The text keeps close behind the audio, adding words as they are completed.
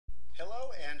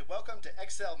and welcome to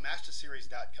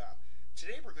excelmasterseries.com.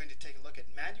 Today we're going to take a look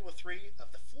at Manual 3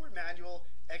 of the 4-manual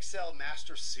Excel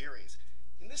Master Series.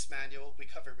 In this manual we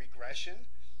cover regression,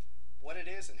 what it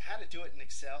is and how to do it in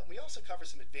Excel. We also cover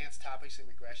some advanced topics in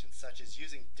regression such as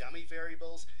using dummy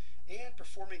variables and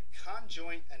performing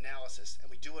conjoint analysis,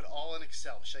 and we do it all in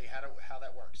Excel. We'll show you how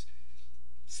that works.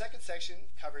 Second section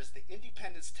covers the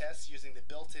independence tests using the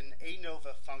built-in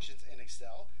ANOVA functions in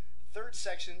Excel. Third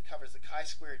section covers the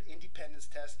chi-squared independence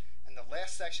test, and the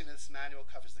last section of this manual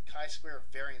covers the chi-square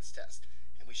variance test,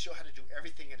 and we show how to do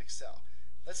everything in Excel.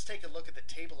 Let's take a look at the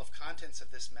table of contents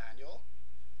of this manual.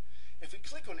 If we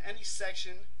click on any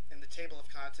section in the table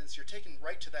of contents, you're taken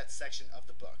right to that section of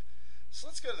the book. So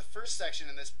let's go to the first section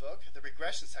in this book, the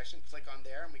regression section. Click on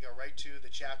there and we go right to the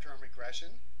chapter on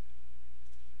regression.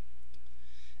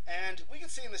 And we can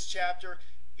see in this chapter,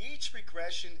 each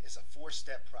regression is a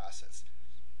 4-step process.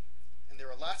 And there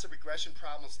are lots of regression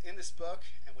problems in this book,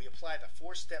 and we apply the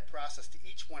 4-step process to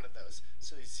each one of those,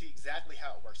 so you see exactly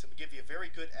how it works. And we give you a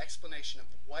very good explanation of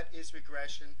what is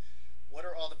regression, what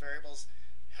are all the variables,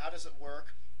 how does it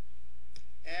work,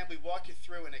 and we walk you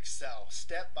through in Excel,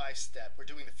 step by step. We're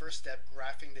doing the first step,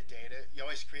 graphing the data. You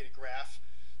always create a graph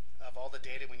of all the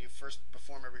data when you first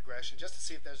perform a regression, just to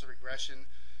see if there's a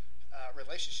regression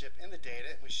relationship in the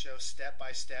data. And we show step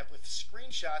by step with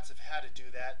screenshots of how to do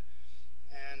that.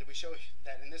 And we show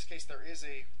that in this case there is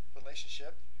a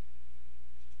relationship.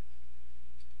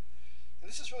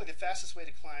 And this is really the fastest way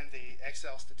to climb the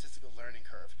Excel statistical learning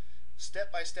curve.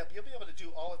 Step by step, you'll be able to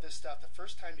do all of this stuff the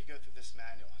first time you go through this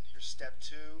manual. Here's step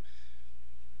 2,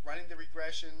 running the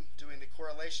regression, doing the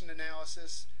correlation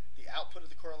analysis, the output of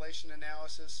the correlation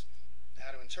analysis,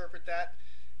 how to interpret that.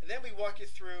 And then we walk you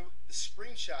through the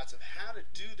screenshots of how to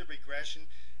do the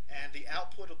regression, and the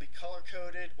output will be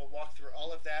color-coded. We'll walk through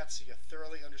all of that so you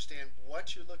thoroughly understand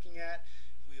what you're looking at.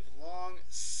 We have a long,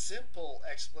 simple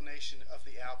explanation of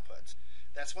the outputs.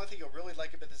 That's one thing you'll really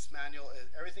like about this manual.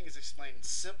 Everything is explained in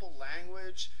simple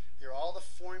language. There are all the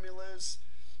formulas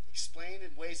explained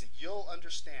in ways that you'll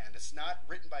understand. It's not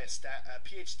written by a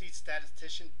PhD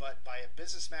statistician, but by a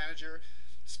business manager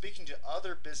speaking to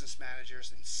other business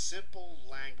managers in simple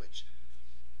language.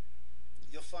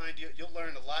 You'll find you'll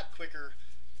learn a lot quicker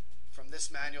from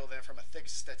this manual than from a thick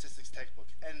statistics textbook.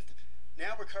 And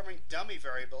now we're covering dummy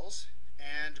variables,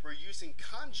 and we're using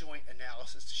conjoint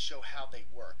analysis to show how they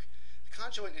work. The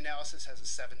conjoint analysis has a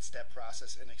 7-step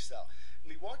process in Excel.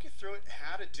 And we walk you through it,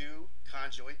 how to do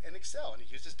conjoint in Excel, and it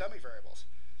uses dummy variables.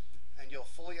 And you'll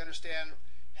fully understand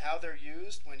how they're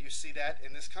used when you see that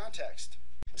in this context.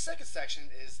 The second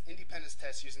section is independence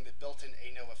tests using the built-in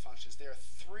ANOVA functions. There are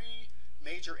 3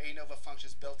 major ANOVA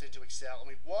functions built into Excel, and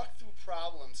we walk through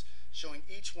problems showing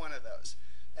each one of those.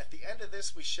 At the end of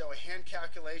this, we show a hand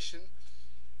calculation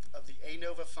of the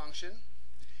ANOVA function,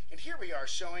 and here we are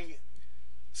showing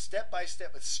step by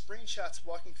step with screenshots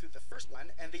walking through the first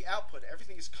one and the output.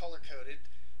 Everything is color coded,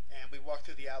 and we walk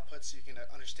through the output so you can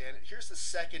understand it. Here's the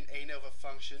second ANOVA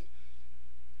function.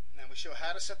 Now we show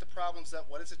how to set the problems up.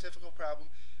 What is a typical problem?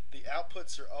 The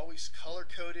outputs are always color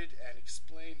coded and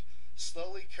explained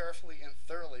slowly, carefully, and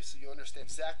thoroughly so you understand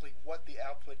exactly what the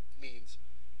output means.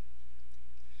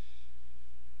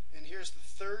 And here's the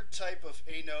third type of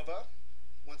ANOVA.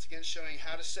 Once again showing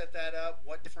how to set that up,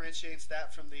 what differentiates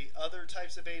that from the other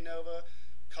types of ANOVA,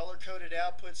 color-coded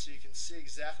output so you can see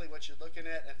exactly what you're looking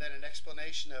at, and then an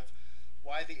explanation of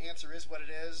why the answer is what it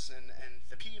is, and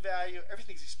the p-value.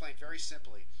 Everything's explained very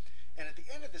simply. And at the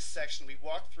end of this section we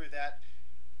walk through that,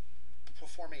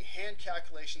 performing hand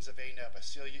calculations of ANOVA.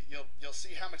 So you'll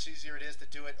see how much easier it is to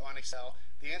do it on Excel.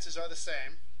 The answers are the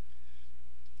same.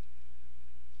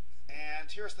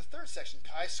 And here's the third section,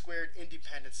 chi-squared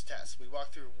independence test. We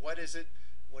walk through what is it,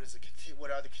 what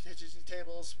are the contingency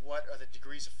tables, what are the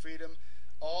degrees of freedom,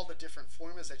 all the different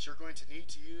formulas that you're going to need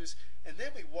to use, and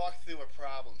then we walk through a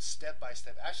problem step by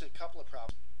step, actually a couple of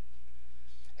problems.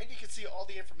 And you can see all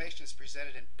the information is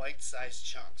presented in bite-sized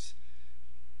chunks.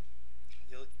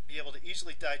 You'll be able to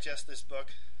easily digest this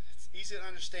book. It's easy to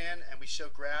understand, and we show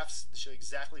graphs to show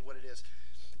exactly what it is.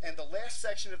 And the last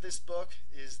section of this book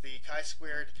is the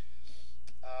chi-squared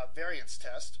variance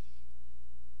test.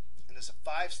 And there's a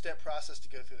 5-step process to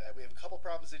go through that. We have a couple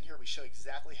problems in here. We show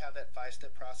exactly how that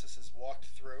 5-step process is walked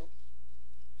through.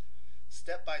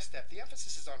 Step by step. The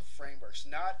emphasis is on frameworks,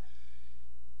 not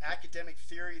academic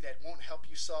theory that won't help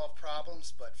you solve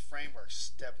problems, but frameworks.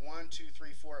 Step 1, 2, 3,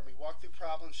 4. And we walk through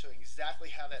problems showing exactly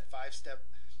how that 5-step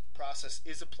process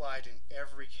is applied in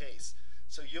every case.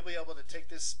 So you'll be able to take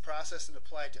this process and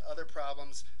apply it to other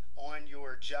problems on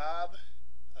your job,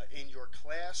 in your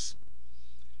class.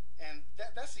 And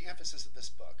that's the emphasis of this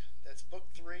book. That's book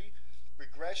 3,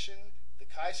 regression, the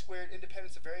chi-squared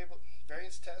independence of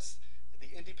variance test,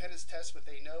 the independence test with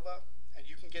ANOVA, and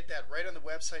you can get that right on the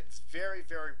website. It's very,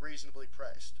 very reasonably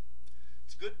priced.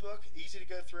 It's a good book, easy to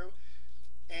go through.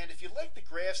 And if you like the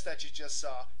graphs that you just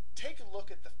saw, take a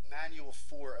look at the Manual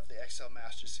 4 of the Excel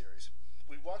Master Series.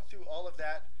 We walked through all of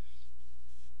that,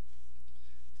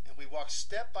 and we walked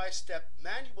step by step.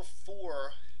 Manual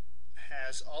 4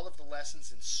 has all of the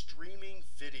lessons in streaming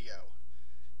video.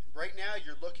 Right now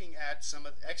you're looking at some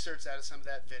of the excerpts out of some of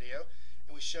that video,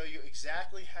 and we show you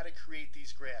exactly how to create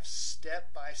these graphs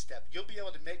step by step. You'll be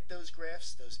able to make those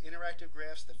graphs, those interactive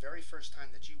graphs, the very first time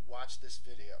that you watch this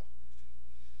video.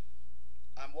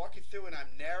 I'm walking through and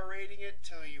I'm narrating it,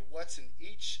 telling you what's in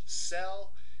each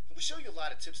cell. And we show you a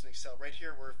lot of tips in Excel. Right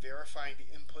here we're verifying the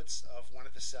inputs of one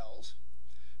of the cells.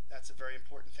 That's a very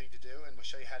important thing to do, and we'll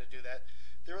show you how to do that.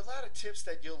 There are a lot of tips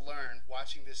that you'll learn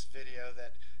watching this video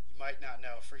that you might not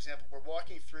know. For example, we're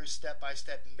walking through step by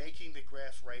step making the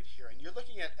graph right here, and you're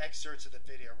looking at excerpts of the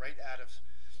video right out of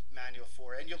Manual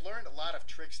 4, and you'll learn a lot of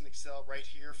tricks in Excel right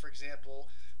here. For example,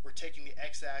 we're taking the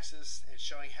x-axis and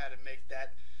showing how to make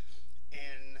that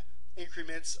in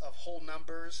increments of whole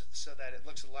numbers so that it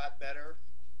looks a lot better.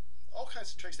 All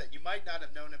kinds of tricks that you might not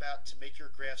have known about to make your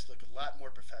graphs look a lot more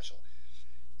professional.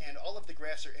 And all of the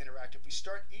graphs are interactive. We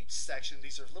start each section.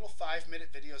 These are little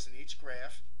 5-minute videos in each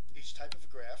graph, each type of a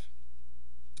graph.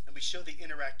 And we show the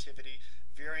interactivity,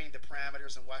 varying the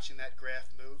parameters and watching that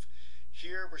graph move.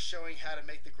 Here we're showing how to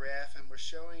make the graph, and we're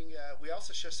showing, we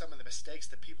also show some of the mistakes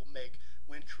that people make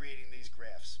when creating these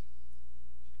graphs.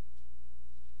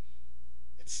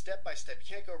 It's step by step. You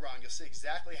can't go wrong. You'll see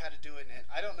exactly how to do it. And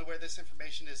I don't know where this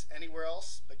information is anywhere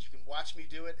else, but you can watch me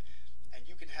do it, and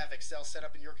you can have Excel set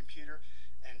up in your computer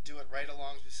and do it right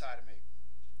along beside of me.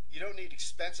 You don't need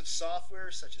expensive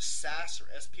software such as SAS or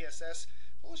SPSS.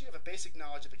 As long as you have a basic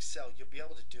knowledge of Excel, you'll be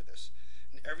able to do this.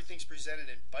 And everything's presented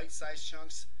in bite-sized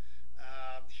chunks.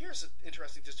 Here's an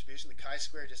interesting distribution. The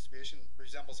chi-square distribution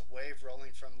resembles a wave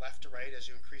rolling from left to right as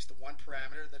you increase the one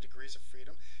parameter, the degrees of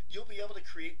freedom. You'll be able to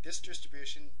create this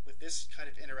distribution with this kind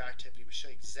of interactivity. We show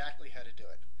you exactly how to do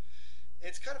it.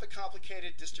 It's kind of a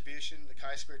complicated distribution, the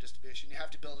chi-square distribution. You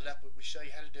have to build it up, but we show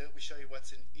you how to do it. We show you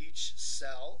what's in each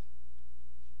cell.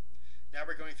 Now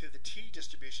we're going through the t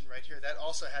distribution right here. That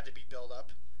also had to be built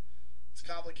up. It's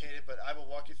complicated, but I will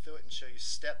walk you through it and show you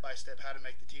step by step how to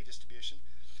make the t distribution.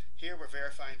 Here we're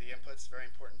verifying the inputs, very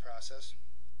important process.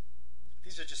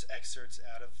 These are just excerpts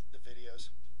out of the videos.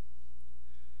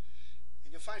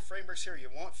 And you'll find frameworks here you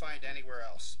won't find anywhere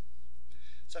else.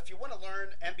 So if you want to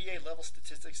learn MBA level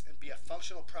statistics and be a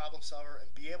functional problem solver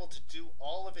and be able to do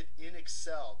all of it in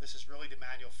Excel, this is really the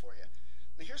manual for you.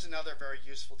 Now here's another very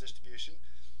useful distribution,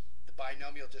 the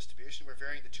binomial distribution. We're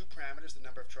varying the two parameters, the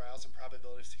number of trials and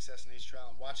probability of success in each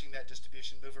trial, and watching that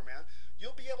distribution move around.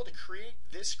 You'll be able to create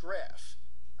this graph.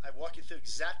 I walk you through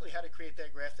exactly how to create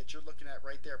that graph that you're looking at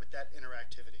right there with that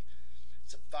interactivity.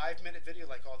 It's a 5-minute video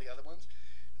like all the other ones.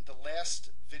 The last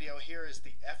video here is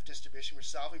the F distribution. We're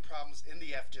solving problems in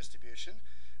the F distribution.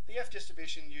 The F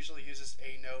distribution usually uses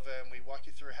ANOVA, and we walk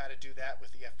you through how to do that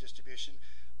with the F distribution.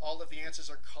 All of the answers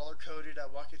are color-coded. I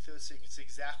walk you through it so you can see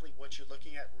exactly what you're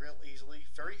looking at real easily.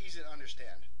 Very easy to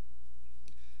understand.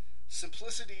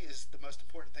 Simplicity is the most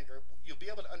important thing, or you'll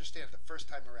be able to understand it the first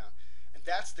time around. And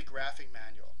that's the graphing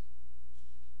manual.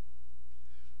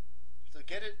 So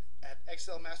get it at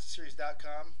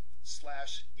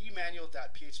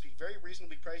excelmasterseries.com/emanual.php. Very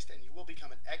reasonably priced, and you will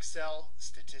become an Excel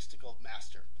statistical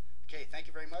master. Okay, thank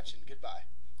you very much, and goodbye.